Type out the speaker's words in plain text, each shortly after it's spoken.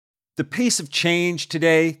The pace of change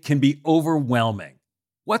today can be overwhelming.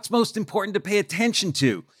 What's most important to pay attention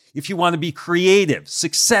to if you want to be creative,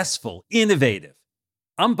 successful, innovative?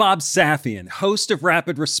 I'm Bob Safian, host of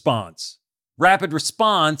Rapid Response. Rapid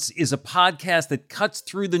Response is a podcast that cuts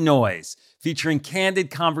through the noise, featuring candid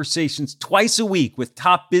conversations twice a week with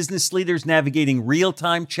top business leaders navigating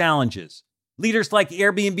real-time challenges. Leaders like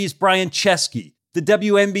Airbnb's Brian Chesky, the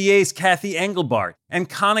WNBA's Kathy Engelbart, and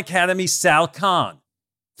Khan Academy's Sal Khan.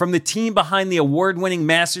 From the team behind the award-winning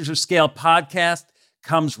Masters of Scale podcast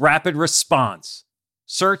comes Rapid Response.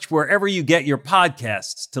 Search wherever you get your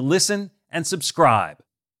podcasts to listen and subscribe.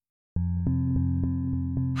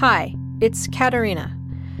 Hi, it's Katerina.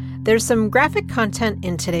 There's some graphic content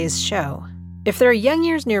in today's show. If there are young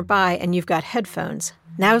ears nearby and you've got headphones,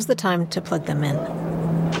 now's the time to plug them in.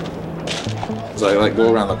 So I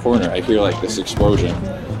go around the corner, I hear this explosion,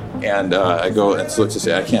 and I go and look to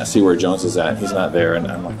say, I can't see where Jones is at. He's not there, and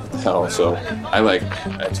I'm like, what the hell? So I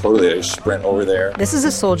sprint over there. This is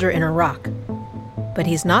a soldier in Iraq, but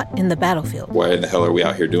he's not in the battlefield. Why in the hell are we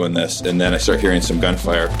out here doing this? And then I start hearing some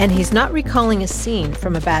gunfire. And he's not recalling a scene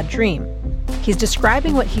from a bad dream. He's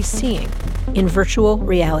describing what he's seeing in virtual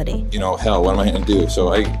reality. Hell, what am I going to do?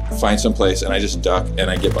 So I find some place, and I just duck,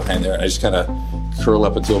 and I get behind there, and I just kind of curl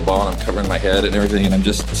up into a ball, and I'm covering my head and everything, and I'm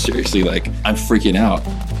just seriously I'm freaking out.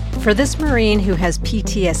 For this Marine who has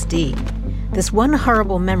PTSD, this one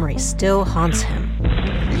horrible memory still haunts him.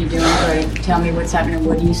 What are you doing, buddy? Tell me what's happening.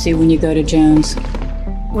 What do you see when you go to Jones?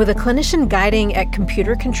 With a clinician guiding at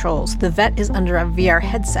computer controls, the vet is under a VR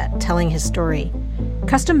headset telling his story,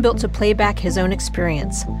 custom built to play back his own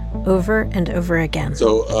experience over and over again.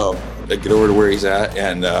 So I get over to where he's at,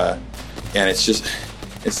 and it's just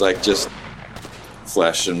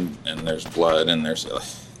flesh and there's blood, and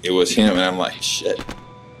it was him, and I'm like, shit.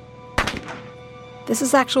 This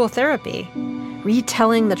is actual therapy,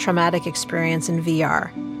 retelling the traumatic experience in VR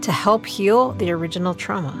to help heal the original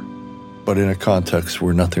trauma. But in a context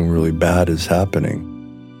where nothing really bad is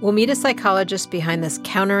happening. We'll meet a psychologist behind this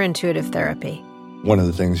counterintuitive therapy. One of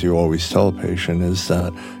the things you always tell a patient is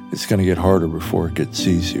that it's going to get harder before it gets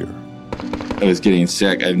easier. I was getting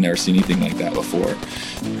sick. I've never seen anything like that before.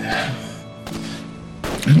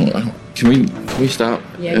 Can we stop?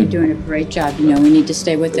 Yeah, you're doing a great job. We need to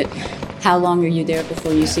stay with it. How long are you there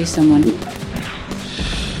before you see someone?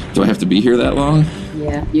 Do I have to be here that long?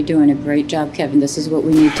 Yeah, you're doing a great job, Kevin. This is what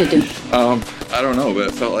we need to do. I don't know, but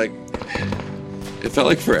it felt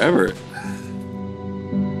like forever.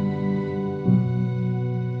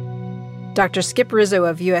 Dr. Skip Rizzo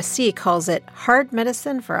of USC calls it hard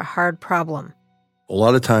medicine for a hard problem. A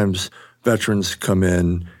lot of times veterans come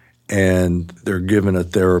in and they're given a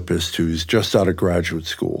therapist who's just out of graduate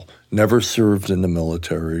school, never served in the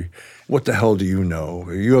military. What the hell do you know?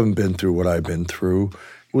 You haven't been through what I've been through.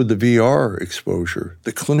 With the VR exposure,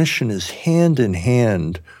 the clinician is hand in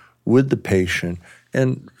hand with the patient.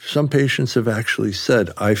 And some patients have actually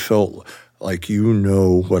said, I felt like you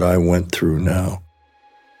know what I went through now.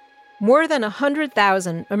 More than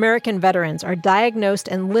 100,000 American veterans are diagnosed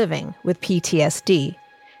and living with PTSD.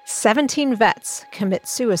 17 vets commit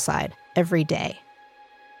suicide every day.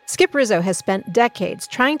 Skip Rizzo has spent decades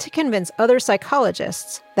trying to convince other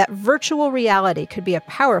psychologists that virtual reality could be a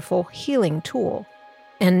powerful healing tool.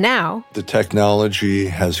 And now, the technology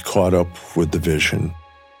has caught up with the vision.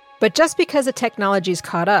 But just because a technology's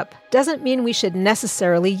caught up doesn't mean we should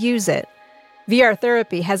necessarily use it. VR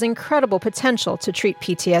therapy has incredible potential to treat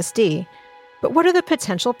PTSD. But what are the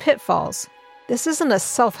potential pitfalls? This isn't a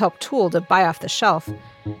self-help tool to buy off the shelf.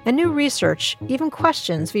 And new research even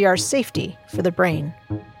questions VR's safety for the brain.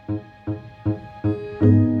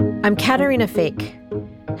 I'm Katerina Fake.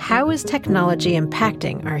 How is technology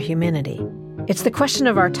impacting our humanity? It's the question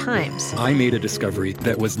of our times. I made a discovery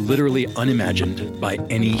that was literally unimagined by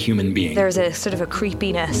any human being. There's a sort of a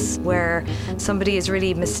creepiness where somebody is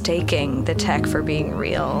really mistaking the tech for being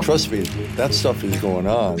real. Trust me, that stuff is going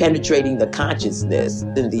on. Penetrating the consciousness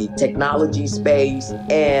in the technology space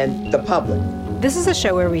and the public. This is a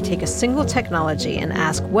show where we take a single technology and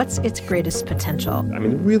ask what's its greatest potential.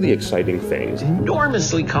 Really exciting things.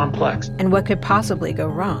 Enormously complex. And what could possibly go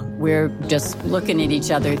wrong. We're just looking at each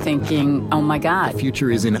other thinking, oh my God. The future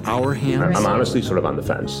is in our hands. I'm honestly sort of on the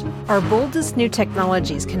fence. Our boldest new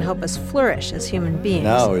technologies can help us flourish as human beings.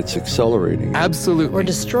 Now it's accelerating. Absolutely. Or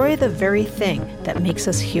destroy the very thing that makes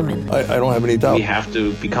us human. I don't have any doubt. We have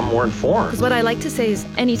to become more informed. Because what I like to say is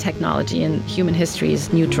any technology in human history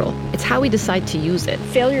is neutral. It's how we decide to use it.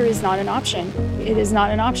 Failure is not an option. It is not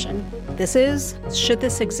an option. This is Should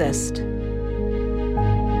This Exist?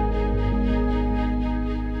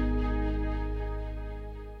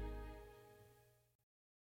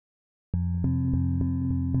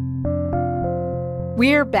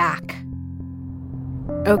 We're back.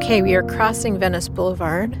 Okay, we are crossing Venice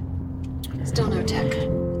Boulevard. Still no tech.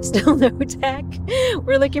 Still no tech.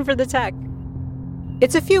 We're looking for the tech.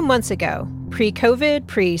 It's a few months ago, pre-COVID,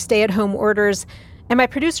 pre-stay-at-home orders, and my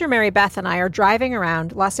producer Mary Beth and I are driving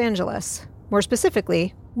around Los Angeles. More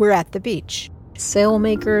specifically, we're at the beach.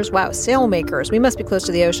 Sailmakers. Wow, sailmakers. We must be close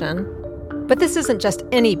to the ocean. But this isn't just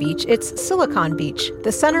any beach. It's Silicon Beach,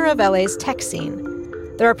 the center of LA's tech scene.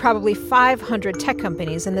 There are probably 500 tech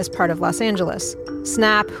companies in this part of Los Angeles.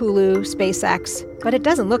 Snap, Hulu, SpaceX, but it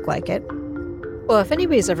doesn't look like it. Well, if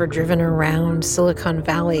anybody's ever driven around Silicon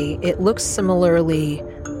Valley, it looks similarly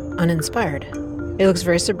uninspired. It looks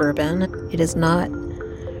very suburban. It is not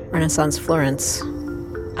Renaissance Florence.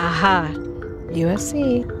 Aha,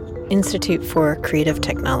 USC, Institute for Creative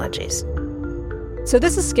Technologies. So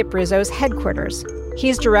this is Skip Rizzo's headquarters.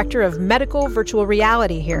 He's director of medical virtual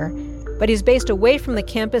reality here, but he's based away from the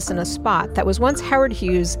campus in a spot that was once Howard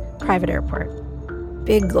Hughes' private airport.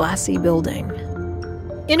 Big glassy building.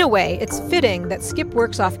 In a way, it's fitting that Skip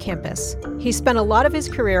works off campus. He spent a lot of his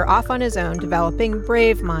career off on his own developing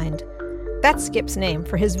BraveMind. That's Skip's name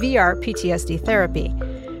for his VR PTSD therapy.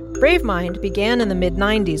 BraveMind began in the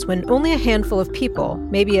mid-90s when only a handful of people,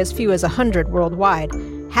 maybe as few as 100 worldwide,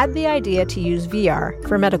 had the idea to use VR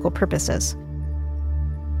for medical purposes.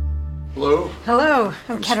 Hello. Hello,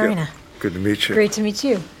 I'm Katerina. Skip. Good to meet you. Great to meet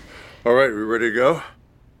you. All right, we ready to go?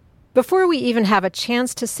 Before we even have a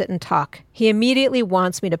chance to sit and talk, he immediately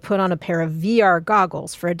wants me to put on a pair of VR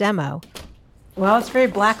goggles for a demo. Well, it's very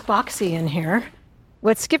black boxy in here.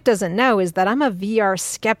 What Skip doesn't know is that I'm a VR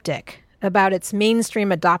skeptic about its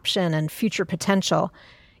mainstream adoption and future potential.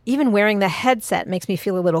 Even wearing the headset makes me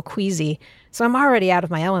feel a little queasy, so I'm already out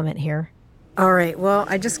of my element here. All right, well,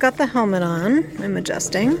 I just got the helmet on. I'm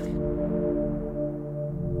adjusting.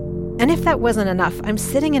 And if that wasn't enough, I'm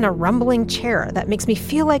sitting in a rumbling chair that makes me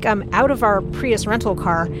feel like I'm out of our Prius rental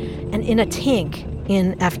car and in a tank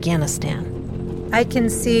in Afghanistan. I can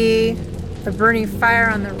see a burning fire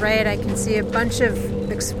on the right. I can see a bunch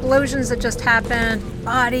of explosions that just happened.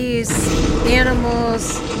 Bodies,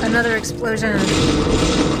 animals, another explosion.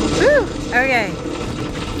 Woo! Okay.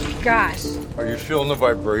 Gosh. Are you feeling the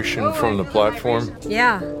vibration from the platform?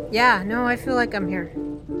 Yeah. No, I feel like I'm here.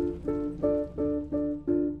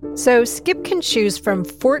 So Skip can choose from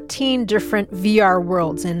 14 different VR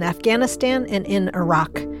worlds in Afghanistan and in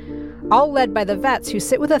Iraq, all led by the vets who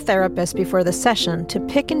sit with a therapist before the session to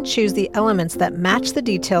pick and choose the elements that match the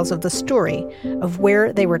details of the story of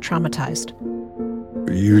where they were traumatized.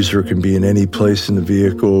 The user can be in any place in the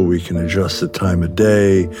vehicle. We can adjust the time of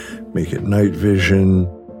day, make it night vision.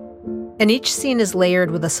 And each scene is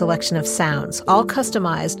layered with a selection of sounds, all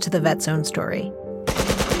customized to the vet's own story.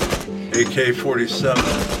 AK-47,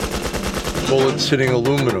 bullets hitting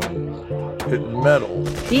aluminum, hitting metal.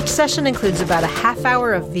 Each session includes about a half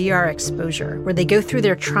hour of VR exposure, where they go through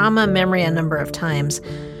their trauma memory a number of times.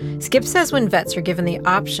 Skip says when vets are given the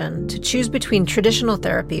option to choose between traditional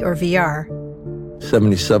therapy or VR,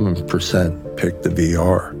 77% pick the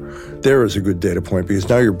VR. There is a good data point because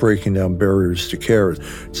now you're breaking down barriers to care.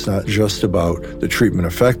 It's not just about the treatment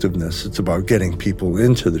effectiveness, it's about getting people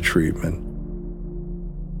into the treatment.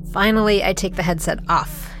 Finally, I take the headset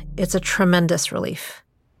off. It's a tremendous relief.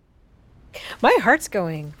 My heart's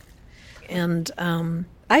going. And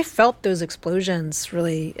I felt those explosions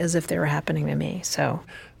really as if they were happening to me, so.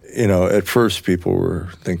 You know, at first people were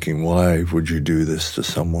thinking, why would you do this to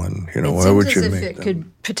someone? You know, why would you make them? It seems as if it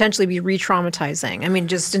could potentially be re-traumatizing. I mean,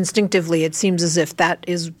 just instinctively, it seems as if that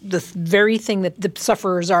is the very thing that the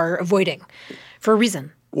sufferers are avoiding for a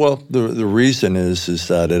reason. Well, the reason is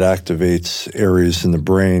that it activates areas in the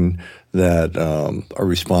brain that are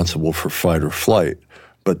responsible for fight or flight.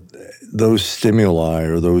 But those stimuli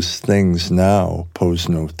or those things now pose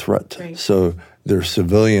no threat. Right. So their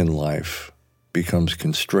civilian life becomes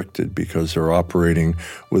constricted because they're operating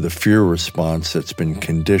with a fear response that's been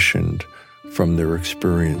conditioned from their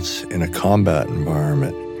experience in a combat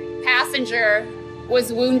environment. Passenger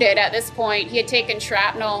was wounded at this point. He had taken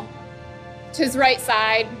shrapnel to his right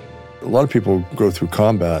side. A lot of people go through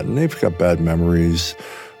combat and they've got bad memories,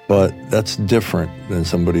 but that's different than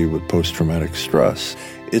somebody with post-traumatic stress.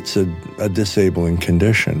 It's a disabling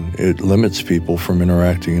condition. It limits people from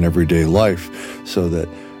interacting in everyday life so that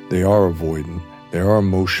they are avoidant, they are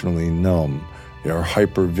emotionally numb, they are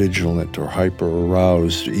hyper-vigilant or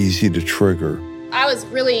hyper-aroused, easy to trigger. I was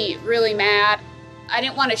really, really mad. I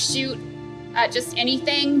didn't want to shoot at just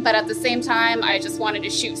anything, but at the same time, I just wanted to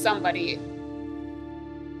shoot somebody.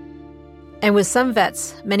 And with some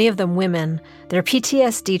vets, many of them women, their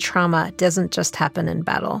PTSD trauma doesn't just happen in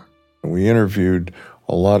battle. We interviewed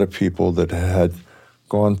a lot of people that had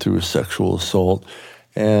gone through a sexual assault.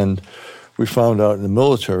 And we found out in the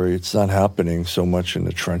military it's not happening so much in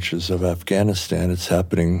the trenches of Afghanistan. It's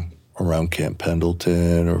happening around Camp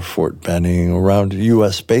Pendleton or Fort Benning, around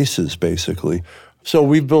U.S. bases, basically. So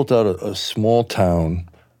we built out a small town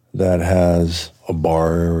that has a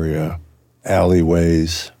bar area,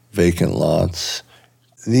 alleyways, vacant lots.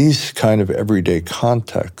 These kind of everyday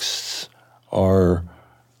contexts are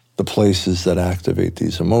the places that activate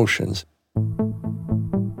these emotions.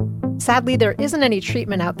 Sadly, there isn't any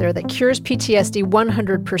treatment out there that cures PTSD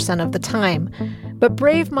 100% of the time, but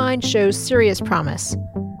Brave Mind shows serious promise.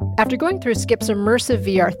 After going through Skip's immersive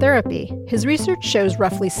VR therapy, his research shows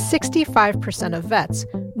roughly 65% of vets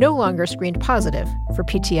no longer screened positive for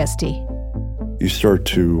PTSD. You start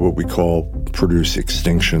to, what we call, produce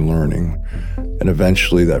extinction learning. And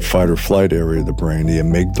eventually that fight or flight area of the brain, the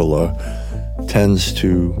amygdala, tends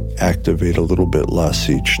to activate a little bit less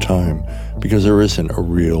each time because there isn't a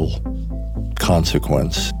real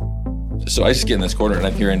consequence. So I just get in this corner and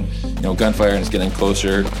I'm hearing, gunfire and it's getting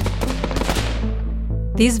closer.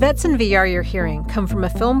 These vets in VR you're hearing come from a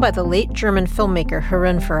film by the late German filmmaker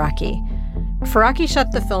Harun Faraki. Faraki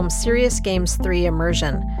shot the film Serious Games 3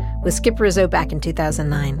 Immersion with Skip Rizzo back in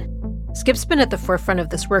 2009. Skip's been at the forefront of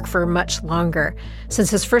this work for much longer,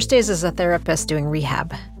 since his first days as a therapist doing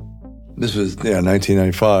rehab. This was,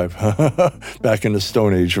 1995, back in the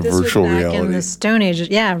Stone Age of virtual reality. Back in the Stone Age,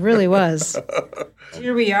 yeah, it really was.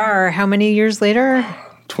 Here we are, how many years later?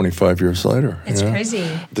 25 years later. It's crazy.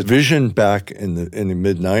 The vision back in the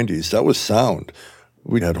mid-'90s, that was sound.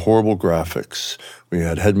 We had horrible graphics. We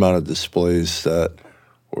had head-mounted displays that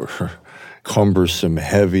were cumbersome,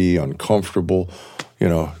 heavy, uncomfortable. The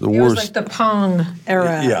worst. It was like the Pong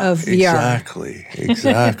era of VR.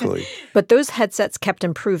 Exactly. But those headsets kept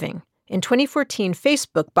improving. In 2014,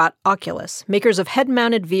 Facebook bought Oculus, makers of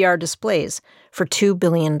head-mounted VR displays, for $2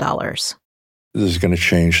 billion. This is going to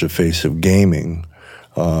change the face of gaming.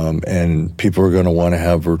 And people are going to want to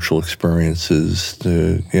have virtual experiences,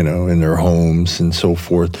 in their homes and so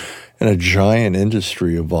forth. And a giant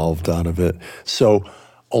industry evolved out of it. So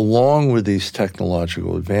along with these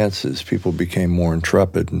technological advances, people became more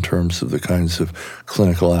intrepid in terms of the kinds of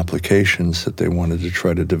clinical applications that they wanted to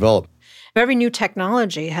try to develop. Every new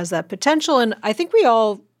technology has that potential, and I think we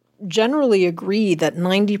all generally agree that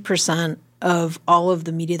 90% of all of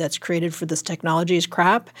the media that's created for this technology is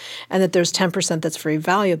crap, and that there's 10% that's very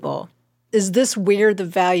valuable. Is this where the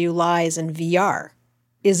value lies in VR?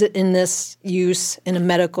 Is it in this use in a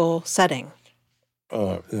medical setting?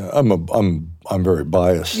 I'm very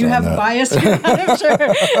biased. You have bias, I'm sure.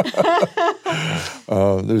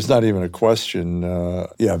 There's not even a question.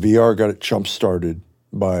 VR got it jump-started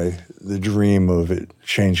by the dream of it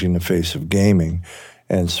changing the face of gaming,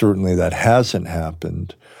 and certainly that hasn't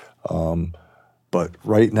happened. But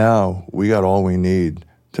right now, we got all we need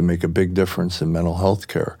to make a big difference in mental health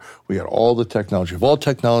care. We got all the technology. If all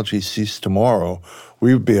technology ceased tomorrow,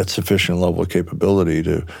 we would be at sufficient level of capability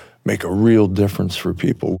to make a real difference for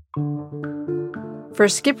people. For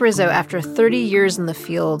Skip Rizzo, after 30 years in the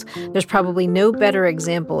field, there's probably no better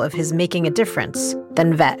example of his making a difference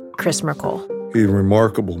than vet Chris Merkel. He's a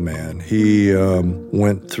remarkable man. He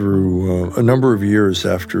went through a number of years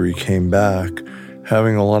after he came back,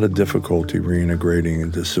 having a lot of difficulty reintegrating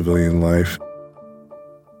into civilian life.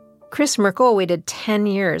 Chris Merkel waited 10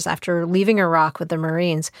 years after leaving Iraq with the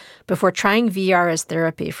Marines before trying VR as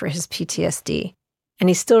therapy for his PTSD. And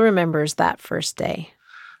he still remembers that first day.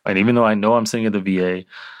 And even though I know I'm sitting at the VA,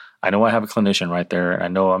 I know I have a clinician right there. I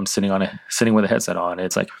know I'm sitting with a headset on.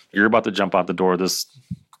 It's like you're about to jump out the door, this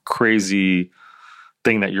crazy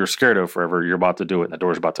thing that you're scared of forever, you're about to do it, and the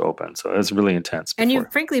door's about to open. So it's really intense. And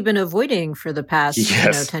you've frankly been avoiding for the past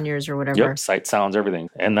 10 years or whatever. Yep, sight, sounds, everything.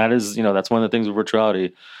 And that is, that's one of the things with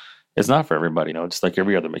virtuality. It's not for everybody, just like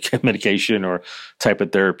every other medication or type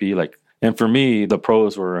of therapy. And for me, the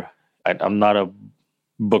pros were, I'm not a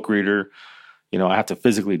book reader. I have to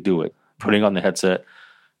physically do it. Putting on the headset,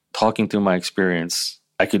 talking through my experience,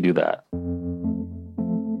 I could do that.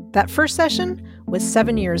 That first session was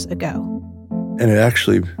 7 years ago. And it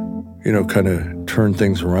actually, kind of turned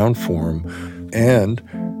things around for him and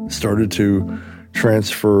started to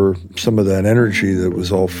transfer some of that energy that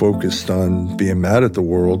was all focused on being mad at the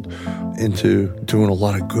world into doing a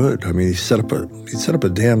lot of good. I mean, he set up a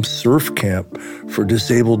damn surf camp for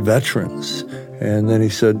disabled veterans. And then he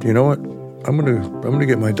said, you know what? I'm gonna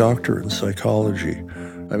get my doctorate in psychology.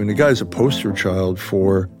 I mean, the guy's a poster child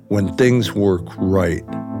for when things work right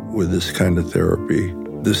with this kind of therapy,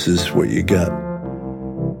 this is what you get.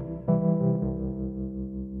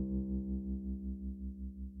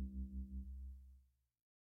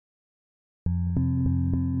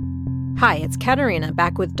 Hi, it's Katerina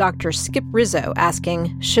back with Dr. Skip Rizzo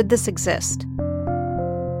asking, should this exist?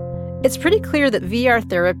 It's pretty clear that VR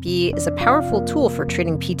therapy is a powerful tool for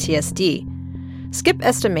treating PTSD. Skip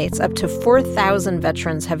estimates up to 4,000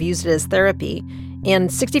 veterans have used it as therapy,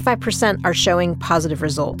 and 65% are showing positive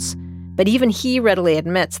results. But even he readily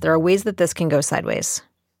admits there are ways that this can go sideways.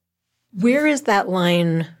 Where is that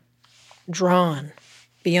line drawn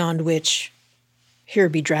beyond which here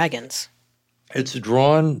be dragons? It's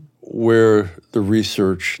drawn where the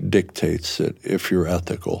research dictates it, if you're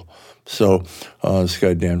ethical. So this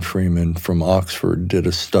guy, Dan Freeman from Oxford, did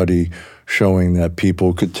a study showing that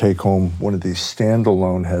people could take home one of these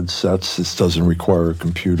standalone headsets. This doesn't require a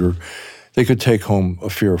computer. They could take home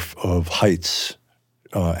a fear of heights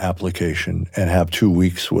application and have 2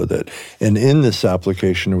 weeks with it. And in this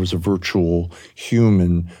application, there was a virtual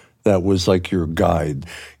human that was like your guide.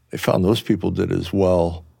 They found those people did as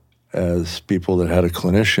well as people that had a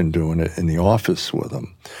clinician doing it in the office with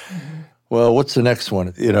them. Mm-hmm. Well, what's the next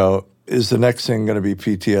one? Is the next thing going to be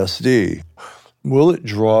PTSD? Will it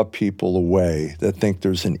draw people away that think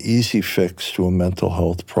there's an easy fix to a mental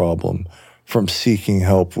health problem from seeking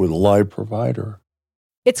help with a live provider?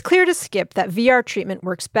 It's clear to Skip that VR treatment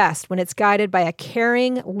works best when it's guided by a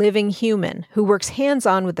caring, living human who works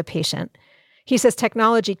hands-on with the patient. He says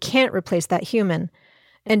technology can't replace that human.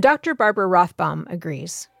 And Dr. Barbara Rothbaum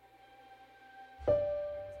agrees.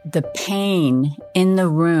 The pain in the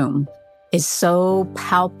room is so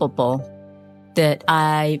palpable that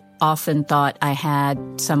I often thought I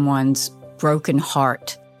had someone's broken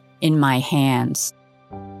heart in my hands.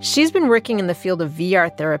 She's been working in the field of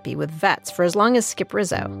VR therapy with vets for as long as Skip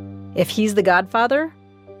Rizzo. If he's the godfather,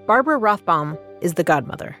 Barbara Rothbaum is the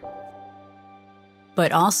godmother.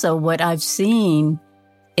 But also what I've seen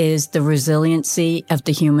is the resiliency of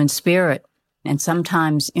the human spirit. And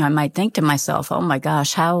sometimes, I might think to myself, oh my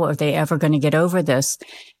gosh, how are they ever going to get over this?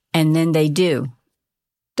 And then they do.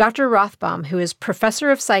 Dr. Rothbaum, who is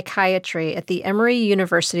professor of psychiatry at the Emory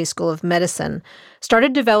University School of Medicine,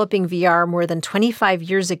 started developing VR more than 25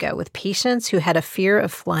 years ago with patients who had a fear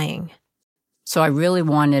of flying. So I really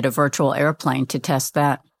wanted a virtual airplane to test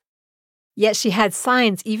that. Yet she had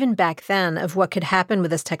signs even back then of what could happen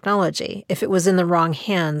with this technology if it was in the wrong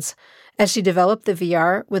hands, as she developed the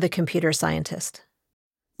VR with a computer scientist.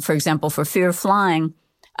 For example, for fear of flying,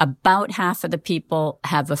 about half of the people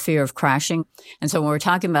have a fear of crashing. And so when we're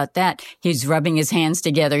talking about that, he's rubbing his hands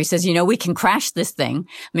together. He says, we can crash this thing.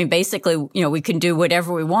 I mean, basically, we can do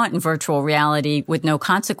whatever we want in virtual reality with no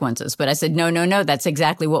consequences. But I said, no, that's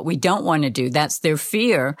exactly what we don't want to do. That's their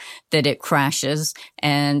fear that it crashes.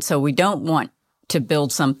 And so we don't want to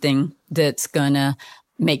build something that's going to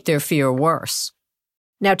make their fear worse.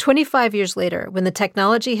 Now, 25 years later, when the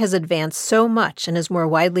technology has advanced so much and is more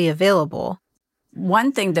widely available,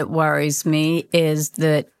 one thing that worries me is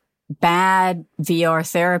that bad VR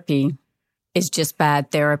therapy is just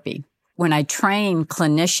bad therapy. When I train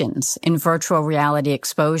clinicians in virtual reality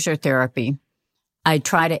exposure therapy, I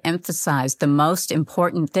try to emphasize the most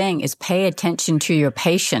important thing is pay attention to your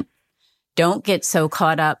patient. Don't get so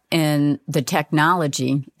caught up in the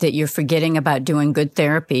technology that you're forgetting about doing good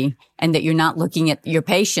therapy and that you're not looking at your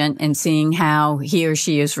patient and seeing how he or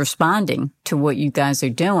she is responding to what you guys are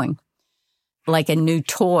doing. Like a new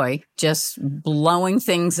toy, just blowing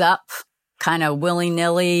things up, kind of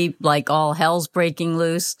willy-nilly, like all hell's breaking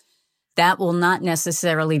loose. That will not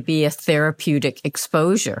necessarily be a therapeutic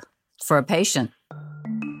exposure for a patient.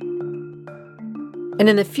 And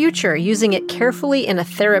in the future, using it carefully in a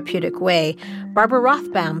therapeutic way, Barbara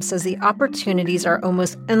Rothbaum says the opportunities are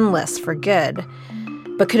almost endless for good.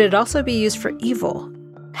 But could it also be used for evil?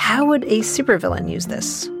 How would a supervillain use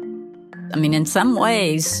this? I mean, in some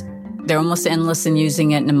ways, they're almost endless in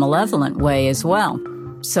using it in a malevolent way as well.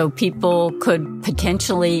 So people could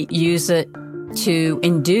potentially use it to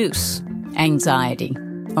induce anxiety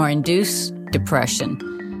or induce depression.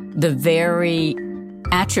 The very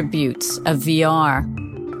attributes of VR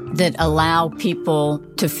that allow people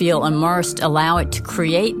to feel immersed, allow it to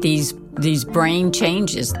create these brain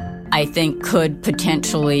changes, I think could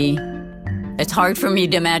potentially, it's hard for me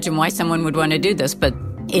to imagine why someone would want to do this, but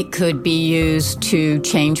it could be used to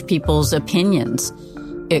change people's opinions.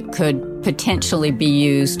 It could potentially be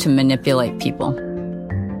used to manipulate people.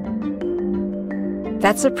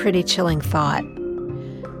 That's a pretty chilling thought.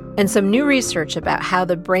 And some new research about how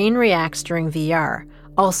the brain reacts during VR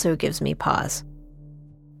also gives me pause.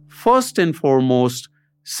 First and foremost,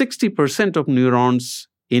 60% of neurons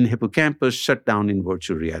in hippocampus shut down in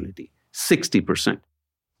virtual reality. 60%.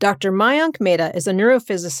 Dr. Mayank Mehta is a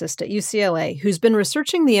neurophysicist at UCLA who's been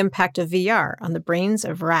researching the impact of VR on the brains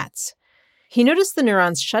of rats. he noticed the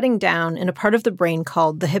neurons shutting down in a part of the brain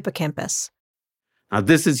called the hippocampus. Now,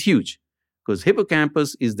 this is huge because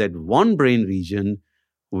hippocampus is that one brain region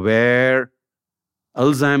where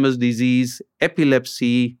Alzheimer's disease,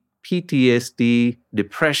 epilepsy, PTSD,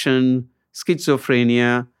 depression,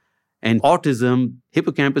 schizophrenia, and autism,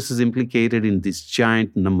 hippocampus is implicated in this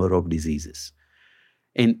giant number of diseases.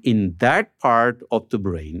 And in that part of the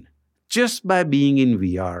brain, just by being in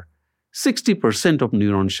VR, 60% of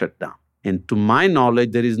neurons shut down. And to my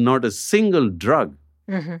knowledge, there is not a single drug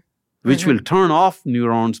which will turn off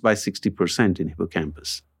neurons by 60% in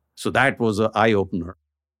hippocampus. So that was an eye-opener.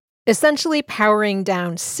 Essentially powering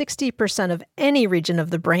down 60% of any region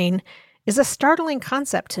of the brain is a startling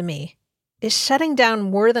concept to me. Is shutting down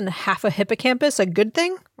more than half a hippocampus a good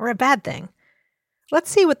thing or a bad thing?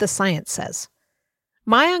 Let's see what the science says.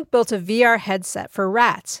 Mayank built a VR headset for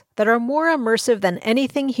rats that are more immersive than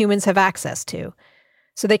anything humans have access to,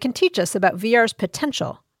 so they can teach us about VR's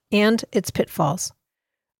potential and its pitfalls.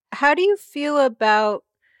 How do you feel about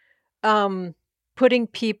putting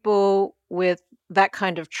people with that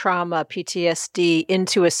kind of trauma, PTSD,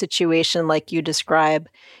 into a situation like you describe,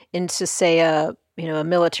 into, say, a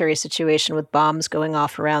military situation with bombs going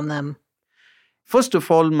off around them? First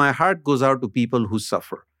of all, my heart goes out to people who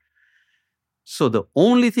suffer. So the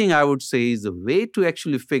only thing I would say is the way to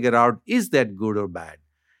actually figure out is that good or bad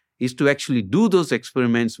is to actually do those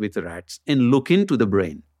experiments with rats and look into the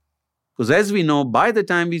brain. Because as we know, by the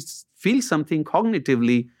time we feel something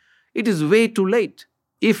cognitively, it is way too late.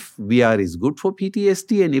 If VR is good for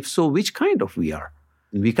PTSD, and if so, which kind of VR?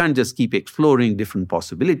 And we can't just keep exploring different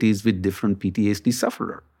possibilities with different PTSD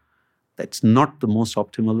sufferer. That's not the most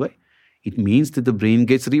optimal way. It means that the brain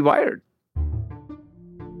gets rewired.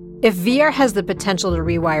 If VR has the potential to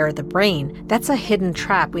rewire the brain, that's a hidden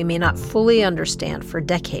trap we may not fully understand for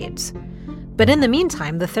decades. But in the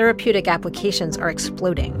meantime, the therapeutic applications are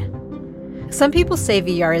exploding. Some people say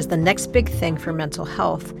VR is the next big thing for mental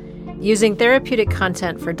health, using therapeutic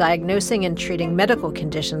content for diagnosing and treating medical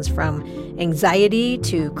conditions from anxiety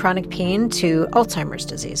to chronic pain to Alzheimer's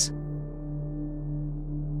disease.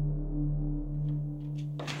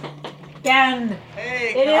 Ben,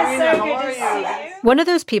 it is so good to see you. One of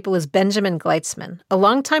those people is Benjamin Gleitzman, a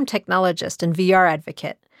longtime technologist and VR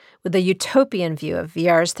advocate with a utopian view of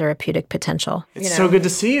VR's therapeutic potential. It's so good to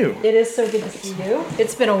see you. It is so good to see you.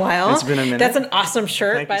 It's been a while. It's been a minute. That's an awesome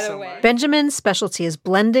shirt, by the way. Benjamin's specialty is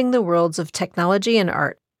blending the worlds of technology and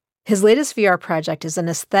art. His latest VR project is an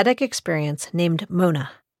aesthetic experience named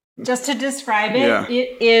Mona. Just to describe it,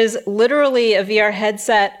 It is literally a VR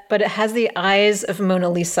headset, but it has the eyes of Mona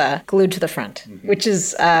Lisa glued to the front, which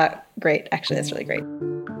is great. Actually, that's really great.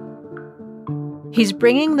 He's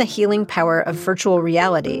bringing the healing power of virtual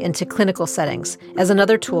reality into clinical settings as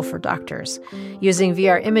another tool for doctors, using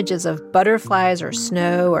VR images of butterflies or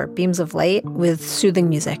snow or beams of light with soothing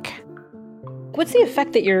music. What's the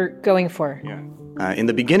effect that you're going for? In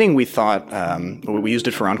the beginning, we thought we used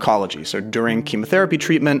it for oncology. So during chemotherapy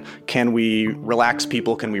treatment, can we relax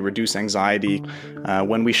people? Can we reduce anxiety?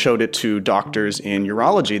 When we showed it to doctors in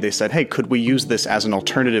urology, they said, hey, could we use this as an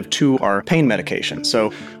alternative to our pain medication?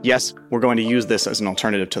 So yes, we're going to use this as an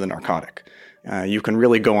alternative to the narcotic. You can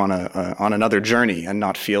really go on another journey and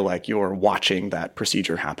not feel like you're watching that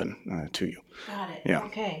procedure happen to you. Got it. Yeah.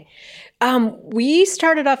 Okay. We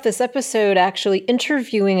started off this episode actually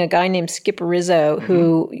interviewing a guy named Skip Rizzo,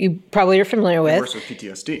 who you probably are familiar with. Who works with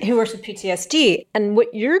PTSD. Who works with PTSD. And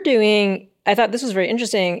what you're doing, I thought this was very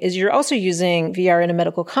interesting, is you're also using VR in a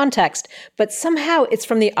medical context, but somehow it's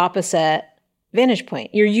from the opposite vantage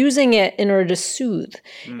point. You're using it in order to soothe,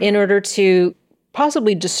 in order to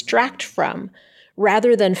possibly distract from,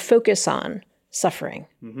 rather than focus on suffering.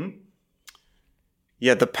 Mm-hmm.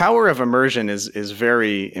 Yeah, the power of immersion is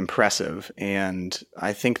very impressive, and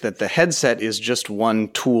I think that the headset is just one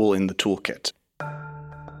tool in the toolkit.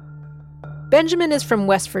 Benjamin is from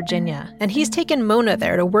West Virginia, and he's taken Mona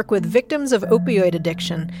there to work with victims of opioid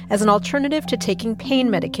addiction as an alternative to taking pain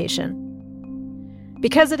medication.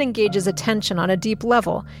 Because it engages attention on a deep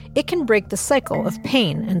level, it can break the cycle of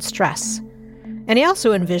pain and stress. And he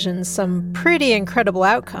also envisions some pretty incredible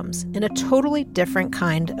outcomes in a totally different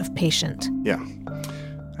kind of patient. Yeah.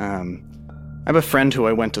 I have a friend who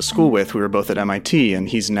I went to school with. We were both at MIT, and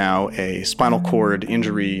he's now a spinal cord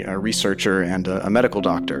injury researcher and a medical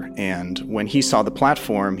doctor. And when he saw the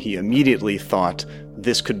platform, he immediately thought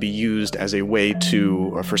this could be used as a way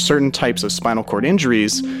to, for certain types of spinal cord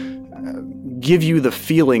injuries, give you the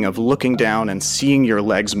feeling of looking down and seeing your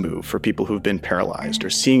legs move for people who've been paralyzed, or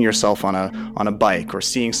seeing yourself on a bike, or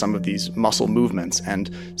seeing some of these muscle movements. And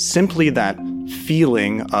simply that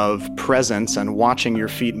feeling of presence and watching your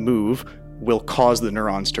feet move will cause the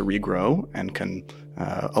neurons to regrow and can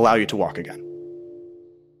allow you to walk again.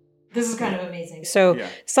 This is kind of amazing. So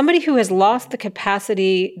somebody who has lost the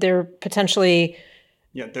capacity, they're potentially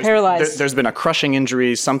paralyzed. There's been a crushing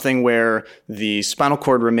injury, something where the spinal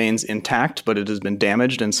cord remains intact, but it has been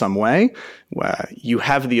damaged in some way. You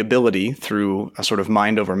have the ability through a sort of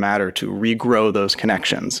mind over matter to regrow those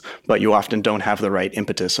connections, but you often don't have the right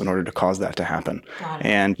impetus in order to cause that to happen.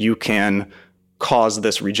 And you can cause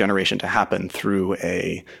this regeneration to happen through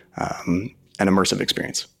an immersive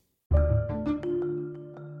experience.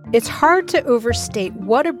 It's hard to overstate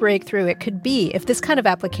what a breakthrough it could be if this kind of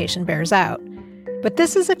application bears out. But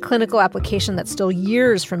this is a clinical application that's still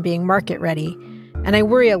years from being market-ready, and I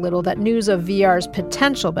worry a little that news of VR's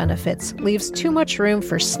potential benefits leaves too much room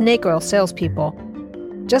for snake oil salespeople.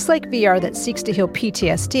 Just like VR that seeks to heal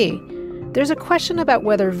PTSD, there's a question about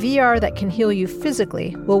whether VR that can heal you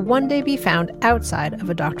physically will one day be found outside of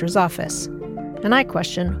a doctor's office. And I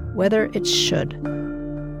question whether it should.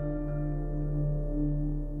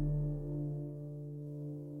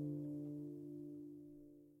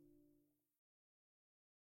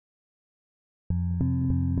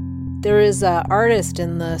 There is an artist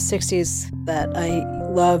in the 60s that I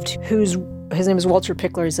loved his name is Walter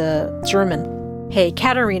Pickler. He's a German. Hey,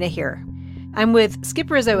 Katarina here. I'm with Skip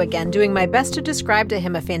Rizzo again, doing my best to describe to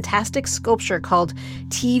him a fantastic sculpture called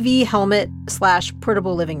TV Helmet /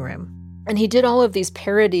 Portable Living Room. And he did all of these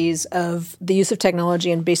parodies of the use of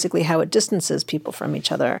technology and basically how it distances people from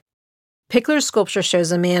each other. Pickler's sculpture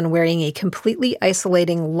shows a man wearing a completely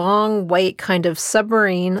isolating, long, white kind of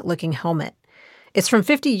submarine-looking helmet. It's from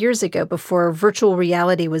 50 years ago, before virtual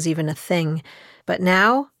reality was even a thing. But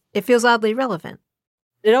now, it feels oddly relevant.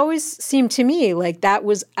 It always seemed to me like that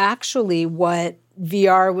was actually what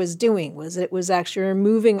VR was doing, it was actually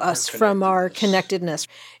removing us from our connectedness.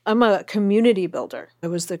 I'm a community builder. I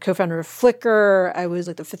was the co-founder of Flickr. I was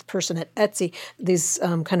like the 5th person at Etsy, these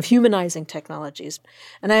kind of humanizing technologies.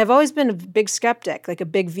 And I have always been a big skeptic, like a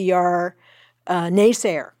big VR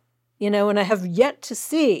naysayer, and I have yet to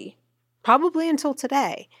see, probably until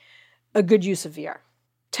today, a good use of VR.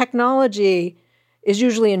 Technology is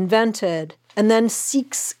usually invented and then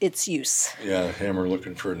seeks its use. Yeah, a hammer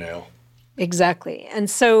looking for a nail. Exactly. And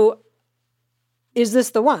so, is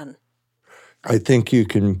this the one? I think you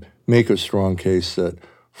can make a strong case that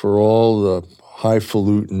for all the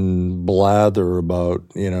highfalutin blather about,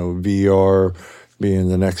 VR being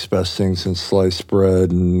the next best thing since sliced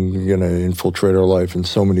bread and going to infiltrate our life in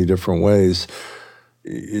so many different ways,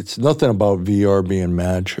 it's nothing about VR being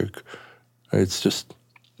magic. It's just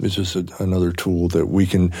another tool that we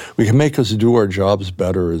can make us do our jobs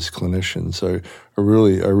better as clinicians. I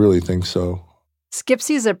really think so. Skip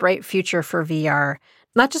sees a bright future for VR,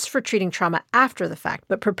 not just for treating trauma after the fact,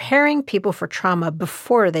 but preparing people for trauma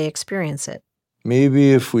before they experience it.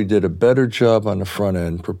 Maybe if we did a better job on the front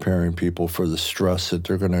end preparing people for the stress that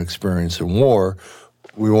they're going to experience in war,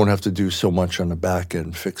 we won't have to do so much on the back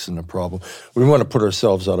end fixing the problem. We want to put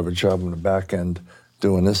ourselves out of a job on the back end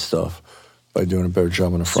doing this stuff by doing a better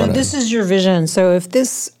job on the front end. So this is your vision. So if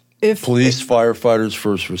police, firefighters,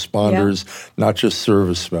 first responders, not just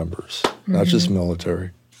service members, not just military,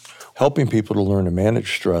 helping people to learn to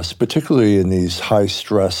manage stress, particularly in these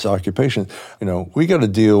high-stress occupations. We got to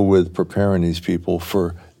deal with preparing these people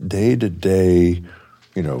for day-to-day,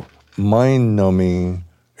 mind-numbing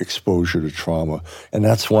exposure to trauma. And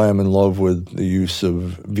that's why I'm in love with the use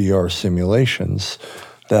of VR simulations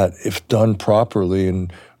that, if done properly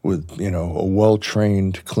and with, a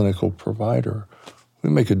well-trained clinical provider, we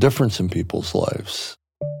make a difference in people's lives.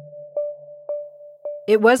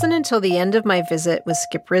 It wasn't until the end of my visit with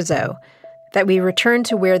Skip Rizzo that we returned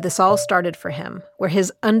to where this all started for him, where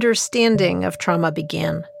his understanding of trauma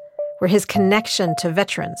began, where his connection to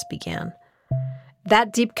veterans began.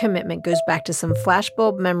 That deep commitment goes back to some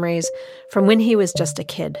flashbulb memories from when he was just a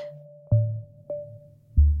kid.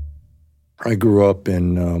 I grew up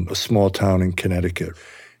in a small town in Connecticut,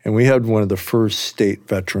 and we had one of the first state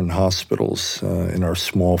veteran hospitals in our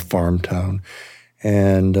small farm town.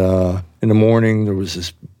 And in the morning, there was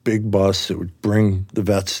this big bus that would bring the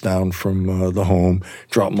vets down from the home,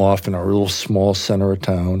 drop them off in our little small center of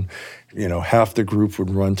town. Half the group would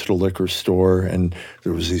run to the liquor store, and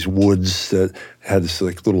there was these woods that had this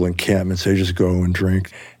little encampment, so they just go and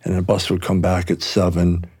drink, and the bus would come back at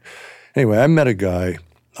 7. Anyway, I met a guy,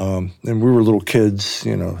 and we were little kids,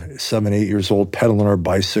 7, 8 years old, pedaling our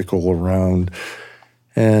bicycle around,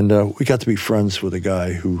 and we got to be friends with a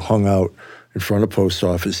guy who hung out in front of the post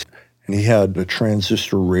office, and he had a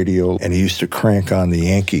transistor radio, and he used to crank on the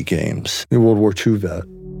Yankee games. A World War II vet.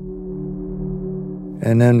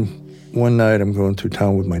 And then one night I'm going through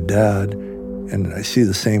town with my dad, and I see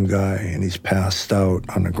the same guy, and he's passed out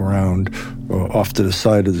on the ground off to the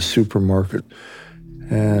side of the supermarket.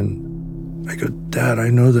 And I go, Dad, I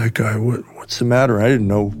know that guy. What's the matter? I didn't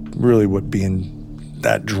know really what being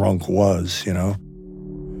that drunk was, you know?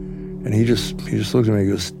 And he just looks at me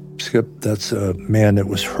and goes, Skip, that's a man that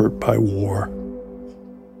was hurt by war.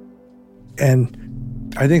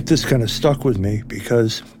 And I think this kind of stuck with me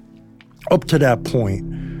because up to that point,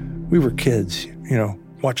 we were kids, you know,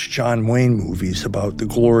 watched John Wayne movies about the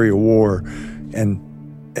glory of war. And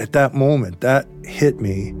at that moment, that hit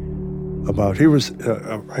me about,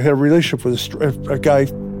 I had a relationship with a guy,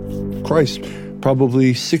 Christ,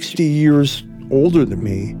 probably 60 years older than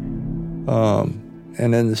me.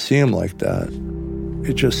 And then to see him like that,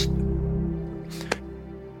 it just,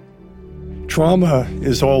 trauma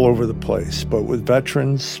is all over the place. But with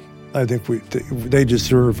veterans, I think they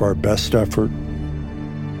deserve our best effort.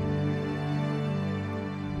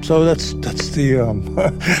 So that's the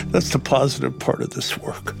that's the positive part of this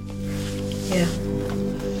work. Yeah.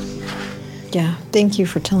 Yeah. Thank you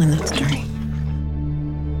for telling that story.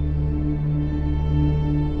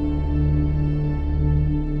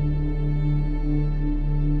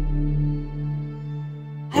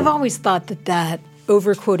 I've always thought that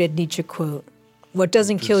overquoted Nietzsche quote, "What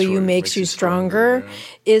doesn't kill you makes you stronger,"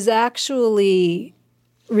 is actually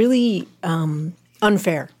really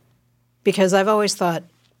unfair. Because I've always thought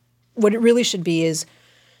what it really should be is,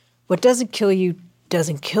 what doesn't kill you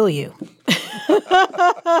doesn't kill you.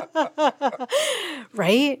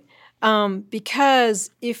 Right? Because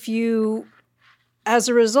if you, as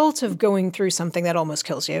a result of going through something that almost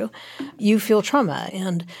kills you, you feel trauma.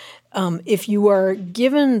 And if you are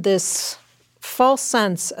given this false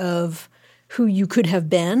sense of who you could have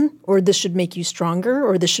been, or this should make you stronger,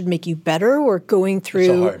 or this should make you better, or going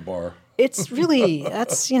through— It's a high bar. It's really,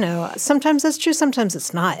 that's, you know, sometimes that's true, sometimes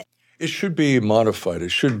it's not. It should be modified. It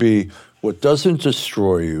should be what doesn't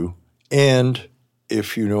destroy you, and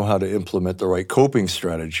if you know how to implement the right coping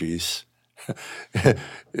strategies,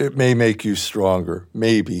 it may make you stronger,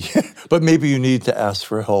 maybe. But maybe you need to ask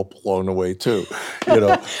for help along the way, too, you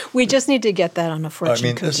know. We just need to get that on a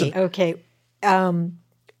fortune cookie. Okay.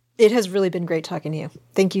 It has really been great talking to you.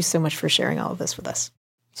 Thank you so much for sharing all of this with us.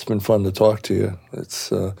 It's been fun to talk to you.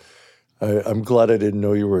 It's I'm glad I didn't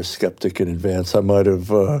know you were a skeptic in advance. I might have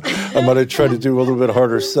tried to do a little bit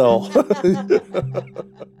harder sell.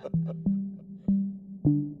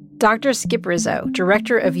 Dr. Skip Rizzo,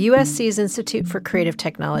 director of USC's Institute for Creative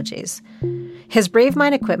Technologies. His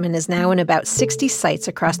Bravemind equipment is now in about 60 sites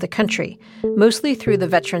across the country, mostly through the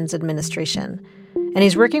Veterans Administration. And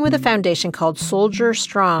he's working with a foundation called Soldier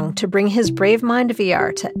Strong to bring his Bravemind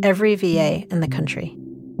VR to every VA in the country.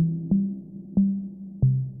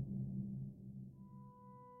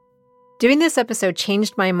 Doing this episode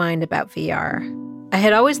changed my mind about VR. I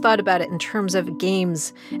had always thought about it in terms of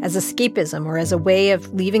games as escapism or as a way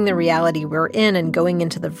of leaving the reality we're in and going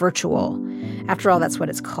into the virtual. After all, that's what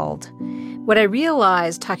it's called. What I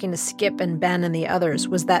realized talking to Skip and Ben and the others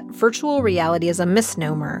was that virtual reality is a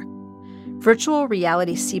misnomer. Virtual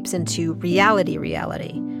reality seeps into reality.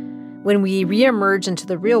 When we reemerge into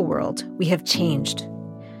the real world, we have changed.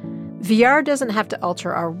 VR doesn't have to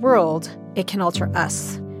alter our world, it can alter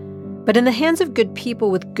us. But in the hands of good people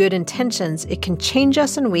with good intentions, it can change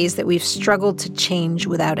us in ways that we've struggled to change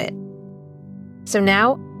without it. So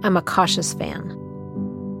now, I'm a cautious fan.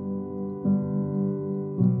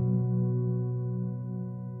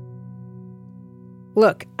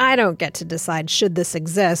 Look, I don't get to decide should this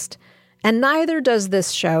exist, and neither does this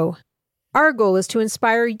show. Our goal is to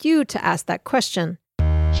inspire you to ask that question,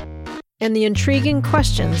 and the intriguing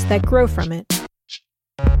questions that grow from it.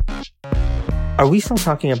 Are we still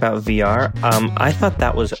talking about VR? I thought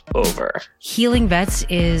that was over. Healing vets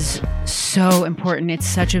is so important. It's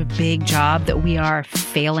such a big job that we are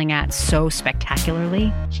failing at so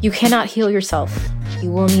spectacularly. You cannot heal yourself.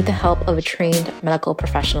 You will need the help of a trained medical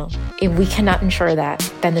professional. If we cannot ensure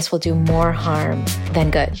that, then this will do more harm than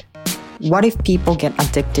good. What if people get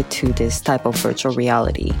addicted to this type of virtual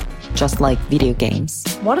reality, just like video games?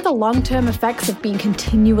 What are the long-term effects of being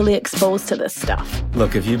continually exposed to this stuff?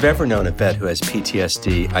 Look, if you've ever known a vet who has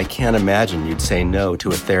PTSD, I can't imagine you'd say no to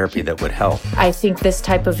a therapy that would help. I think this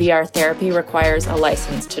type of VR therapy requires a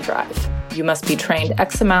license to drive. You must be trained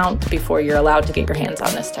X amount before you're allowed to get your hands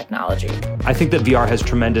on this technology. I think that VR has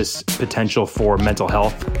tremendous potential for mental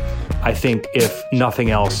health. I think, if nothing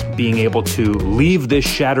else, being able to leave this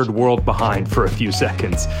shattered world behind for a few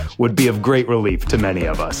seconds would be of great relief to many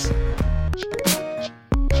of us.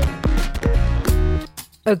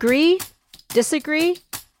 Agree? Disagree?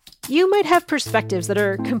 You might have perspectives that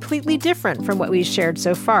are completely different from what we've shared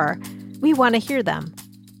so far. We want to hear them.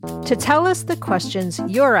 To tell us the questions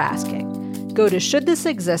you're asking, go to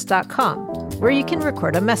shouldthisexist.com, where you can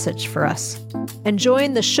record a message for us. And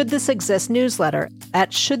join the Should This Exist newsletter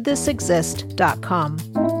at shouldthisexist.com.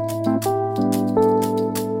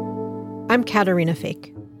 I'm Katerina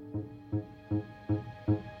Fake.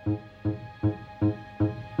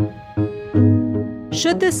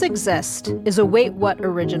 Should This Exist is a Wait What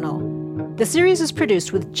original. The series is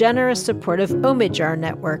produced with generous support of Omidyar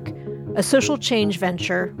Network, a social change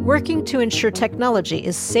venture working to ensure technology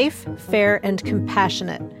is safe, fair, and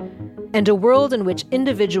compassionate, and a world in which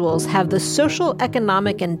individuals have the social,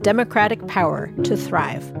 economic, and democratic power to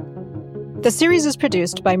thrive. The series is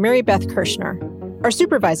produced by Mary Beth Kirshner. Our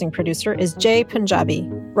supervising producer is Jay Punjabi.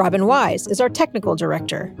 Robin Wise is our technical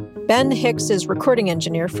director. Ben Hicks is recording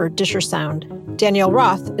engineer for Disher Sound. Danielle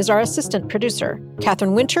Roth is our assistant producer.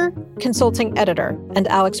 Catherine Winter, consulting editor. And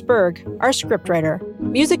Alex Berg, our scriptwriter.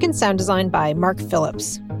 Music and sound design by Mark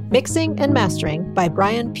Phillips. Mixing and mastering by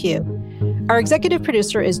Brian Pugh. Our executive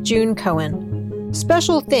producer is June Cohen.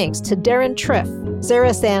 Special thanks to Darren Triff,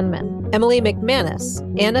 Sarah Sandman, Emily McManus,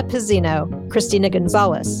 Anna Pizzino, Christina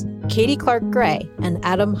Gonzalez, Katie Clark-Gray, and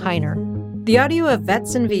Adam Heiner. The audio of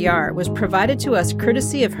Vets in VR was provided to us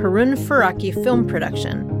courtesy of Harun Faraki Film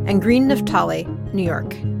Production and Green Naftali, New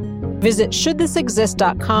York. Visit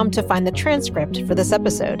shouldthisexist.com to find the transcript for this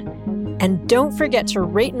episode. And don't forget to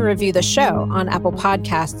rate and review the show on Apple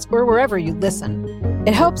Podcasts or wherever you listen.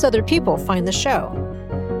 It helps other people find the show.